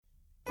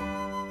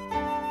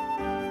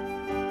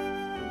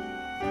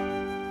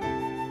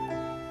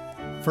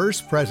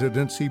First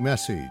Presidency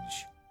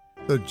Message,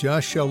 The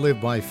Just Shall Live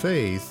by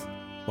Faith,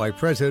 by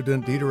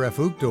President Dieter F.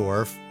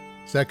 Uchtdorf,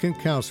 second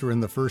counselor in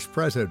the First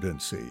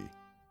Presidency.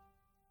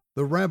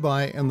 The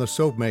Rabbi and the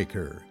Soap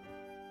Maker.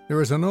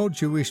 There is an old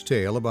Jewish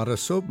tale about a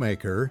soap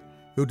maker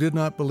who did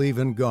not believe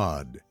in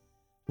God.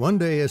 One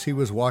day as he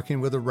was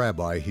walking with a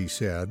rabbi, he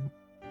said,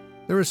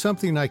 "There is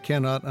something I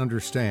cannot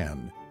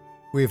understand.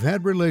 We have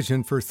had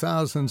religion for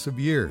thousands of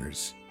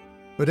years,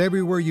 but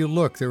everywhere you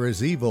look there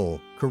is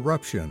evil,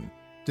 corruption,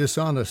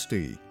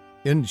 dishonesty,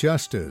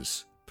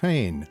 injustice,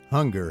 pain,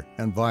 hunger,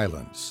 and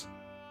violence.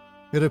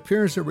 It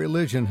appears that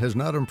religion has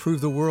not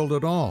improved the world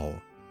at all.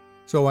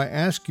 So I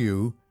ask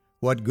you,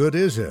 what good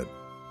is it?"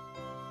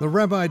 The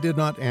rabbi did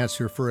not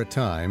answer for a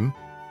time,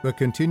 but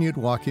continued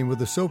walking with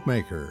the soap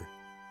maker.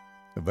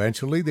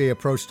 Eventually they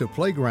approached a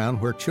playground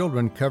where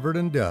children covered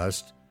in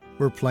dust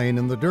were playing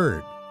in the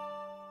dirt.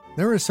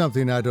 "There is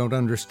something I don't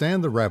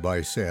understand," the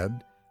rabbi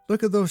said.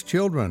 "Look at those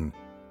children.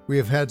 We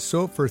have had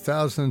soap for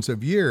thousands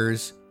of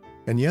years,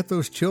 and yet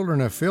those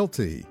children are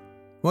filthy.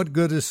 What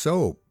good is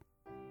soap?"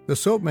 The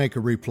soap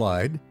maker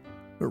replied,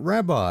 "But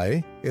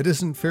Rabbi, it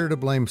isn't fair to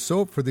blame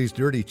soap for these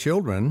dirty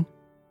children.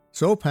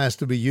 Soap has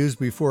to be used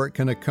before it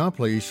can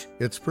accomplish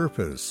its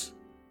purpose."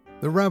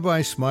 The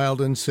rabbi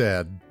smiled and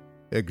said,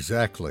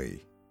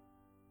 "Exactly."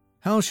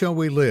 How shall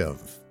we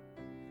live?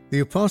 The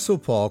Apostle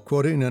Paul,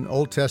 quoting an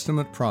Old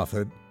Testament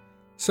prophet,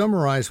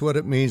 summarized what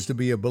it means to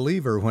be a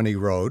believer when he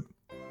wrote,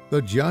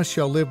 "The just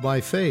shall live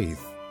by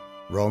faith."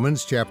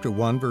 Romans chapter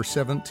 1, verse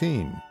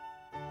 17.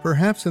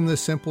 Perhaps in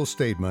this simple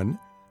statement,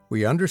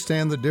 we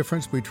understand the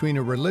difference between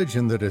a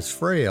religion that is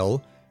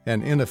frail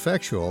and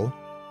ineffectual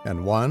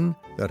and one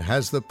that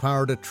has the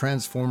power to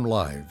transform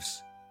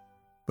lives.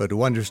 But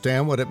to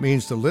understand what it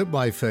means to live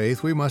by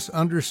faith, we must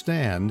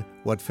understand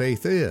what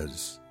faith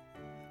is.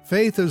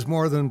 Faith is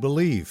more than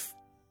belief.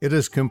 It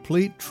is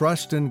complete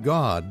trust in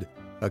God,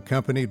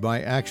 accompanied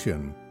by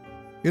action.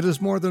 It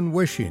is more than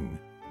wishing.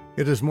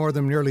 It is more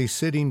than merely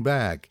sitting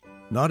back,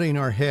 nodding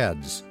our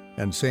heads,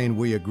 and saying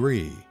we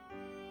agree.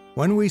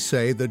 When we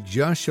say the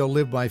just shall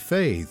live by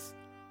faith,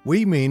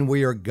 we mean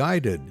we are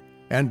guided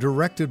and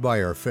directed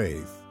by our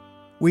faith.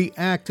 We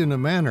act in a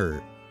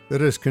manner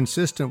that is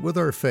consistent with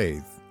our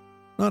faith,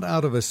 not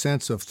out of a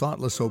sense of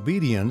thoughtless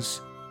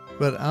obedience,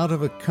 but out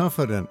of a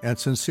confident and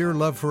sincere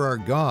love for our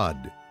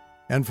God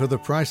and for the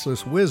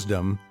priceless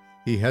wisdom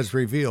He has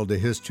revealed to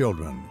His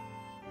children.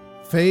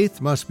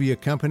 Faith must be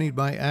accompanied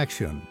by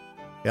action,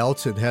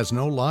 else it has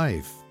no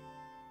life.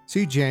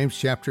 See James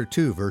chapter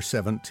 2, verse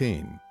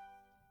 17.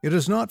 It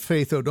is not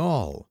faith at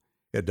all.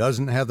 It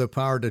doesn't have the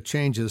power to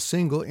change a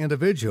single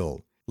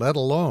individual, let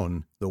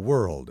alone the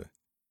world.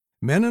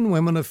 Men and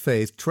women of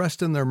faith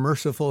trust in their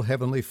merciful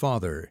Heavenly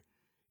Father,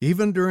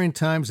 even during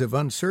times of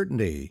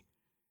uncertainty,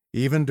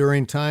 even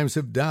during times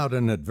of doubt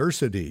and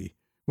adversity,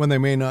 when they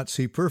may not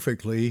see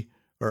perfectly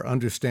or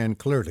understand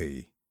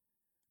clearly.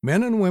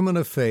 Men and women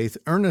of faith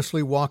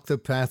earnestly walk the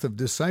path of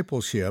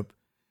discipleship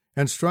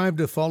and strive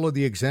to follow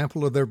the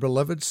example of their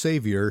beloved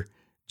Savior,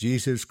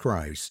 Jesus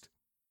Christ.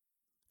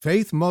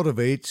 Faith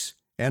motivates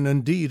and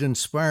indeed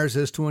inspires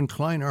us to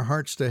incline our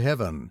hearts to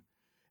heaven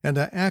and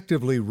to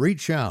actively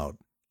reach out,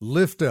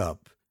 lift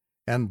up,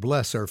 and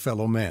bless our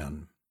fellow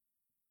men.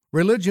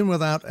 Religion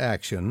without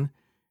action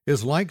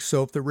is like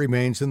soap that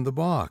remains in the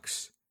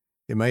box.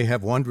 It may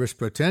have wondrous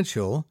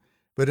potential,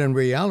 but in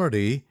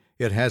reality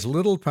it has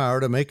little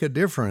power to make a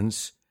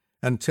difference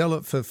until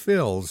it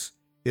fulfills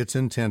its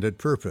intended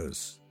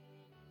purpose.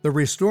 The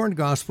restored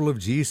gospel of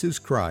Jesus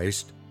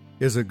Christ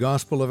is a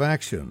gospel of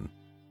action.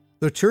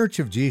 The Church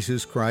of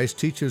Jesus Christ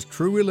teaches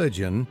true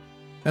religion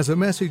as a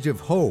message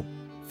of hope,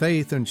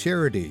 faith, and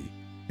charity,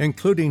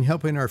 including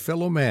helping our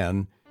fellow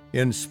man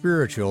in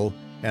spiritual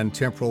and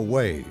temporal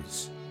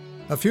ways.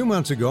 A few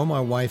months ago, my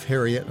wife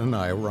Harriet and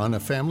I were on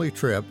a family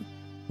trip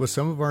with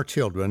some of our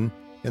children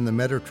in the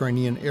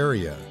Mediterranean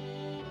area.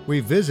 We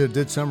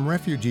visited some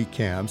refugee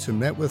camps and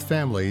met with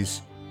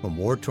families from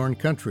war-torn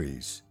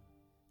countries.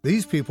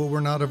 These people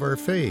were not of our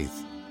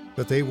faith,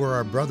 but they were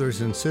our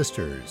brothers and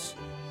sisters,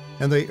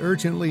 and they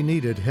urgently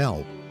needed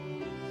help.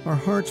 Our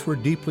hearts were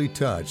deeply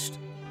touched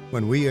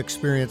when we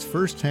experienced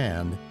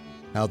firsthand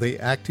how the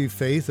active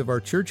faith of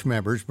our church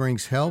members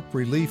brings help,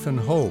 relief,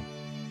 and hope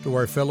to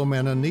our fellow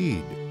men in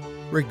need,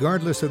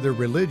 regardless of their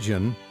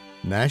religion,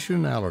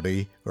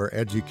 nationality, or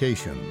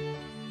education.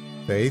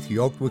 Faith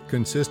yoked with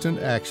consistent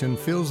action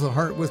fills the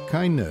heart with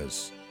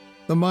kindness,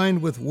 the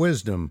mind with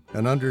wisdom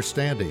and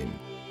understanding,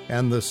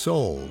 and the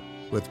soul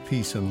with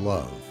peace and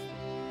love.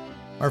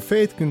 Our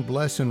faith can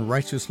bless and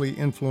righteously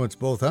influence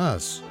both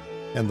us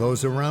and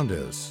those around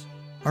us.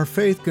 Our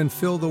faith can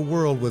fill the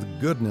world with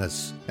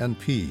goodness and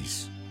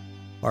peace.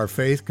 Our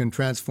faith can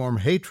transform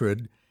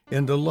hatred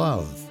into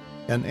love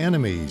and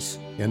enemies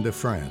into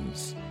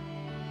friends.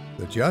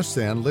 The just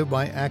then live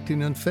by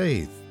acting in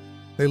faith.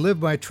 They live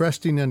by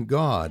trusting in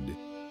God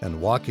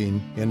and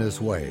walking in His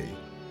way.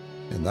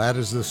 And that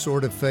is the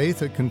sort of faith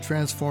that can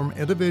transform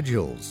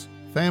individuals,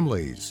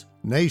 families,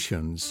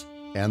 nations,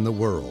 and the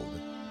world.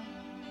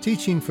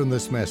 Teaching from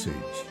this message.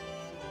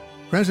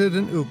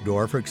 President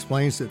Uchtdorf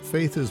explains that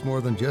faith is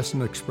more than just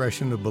an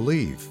expression of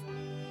belief.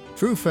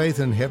 True faith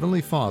in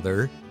Heavenly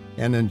Father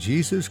and in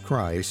Jesus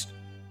Christ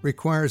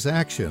requires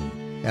action,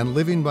 and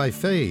living by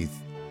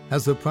faith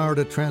has the power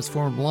to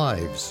transform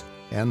lives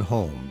and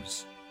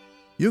homes.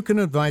 You can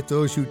invite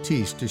those you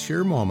teach to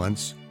share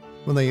moments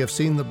when they have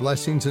seen the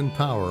blessings and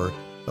power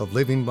of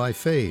living by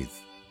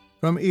faith,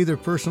 from either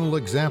personal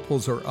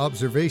examples or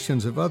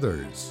observations of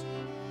others.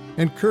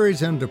 Encourage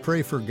them to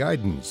pray for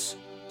guidance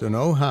to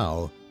know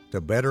how to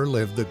better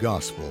live the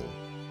gospel.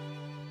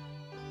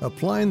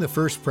 Applying the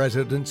First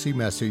Presidency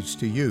message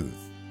to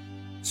youth.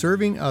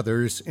 Serving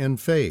others in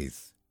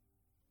faith.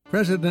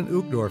 President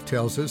Uchtdorf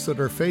tells us that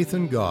our faith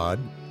in God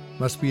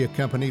must be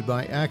accompanied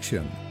by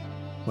action.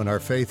 When our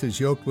faith is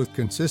yoked with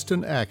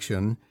consistent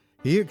action,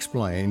 he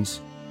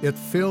explains, it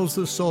fills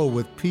the soul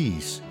with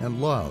peace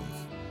and love.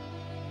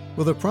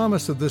 With the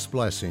promise of this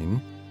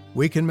blessing,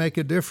 we can make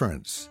a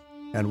difference,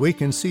 and we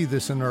can see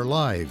this in our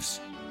lives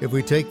if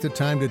we take the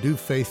time to do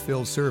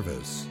faith-filled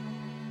service.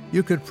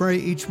 You could pray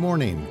each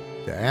morning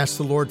to ask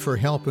the Lord for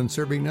help in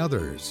serving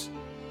others.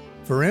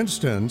 For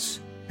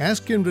instance,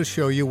 ask Him to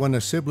show you when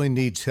a sibling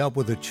needs help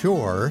with a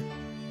chore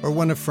or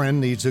when a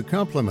friend needs a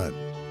compliment.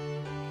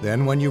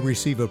 Then, when you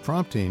receive a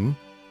prompting,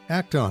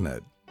 act on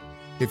it.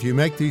 If you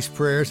make these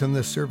prayers and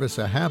this service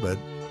a habit,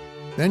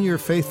 then your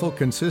faithful,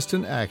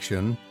 consistent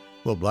action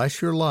will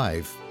bless your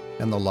life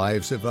and the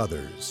lives of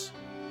others.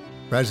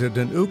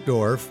 President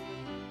Uchtdorf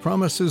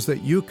promises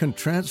that you can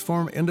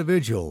transform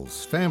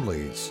individuals,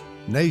 families,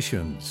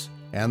 nations,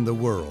 and the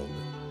world.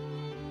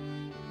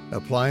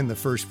 Applying the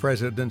First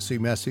Presidency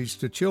message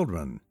to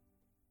children.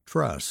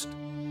 Trust.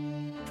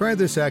 Try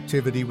this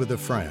activity with a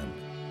friend.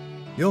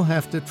 You'll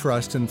have to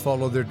trust and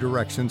follow their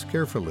directions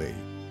carefully.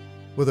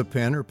 With a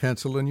pen or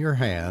pencil in your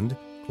hand,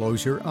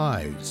 close your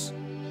eyes.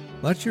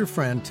 Let your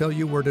friend tell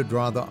you where to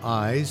draw the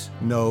eyes,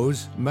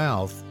 nose,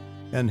 mouth,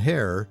 and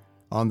hair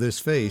on this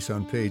face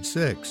on page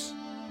 6.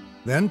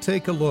 Then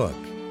take a look.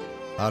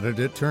 How did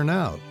it turn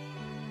out?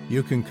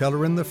 You can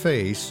color in the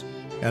face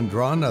and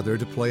draw another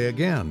to play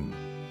again.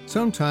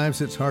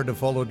 Sometimes it's hard to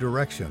follow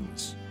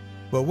directions,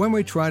 but when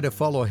we try to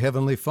follow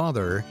Heavenly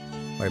Father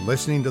by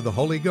listening to the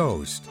Holy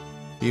Ghost,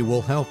 He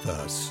will help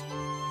us.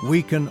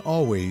 We can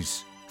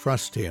always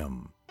trust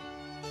Him.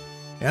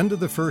 End of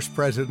the First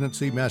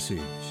Presidency message.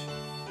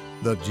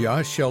 The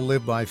Just Shall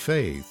Live by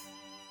Faith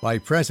by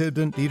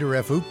President Dieter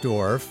F.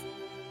 Uchtdorf,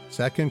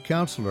 Second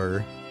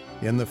Counselor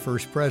in the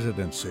First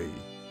Presidency.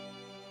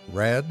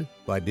 Read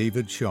by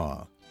David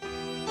Shaw.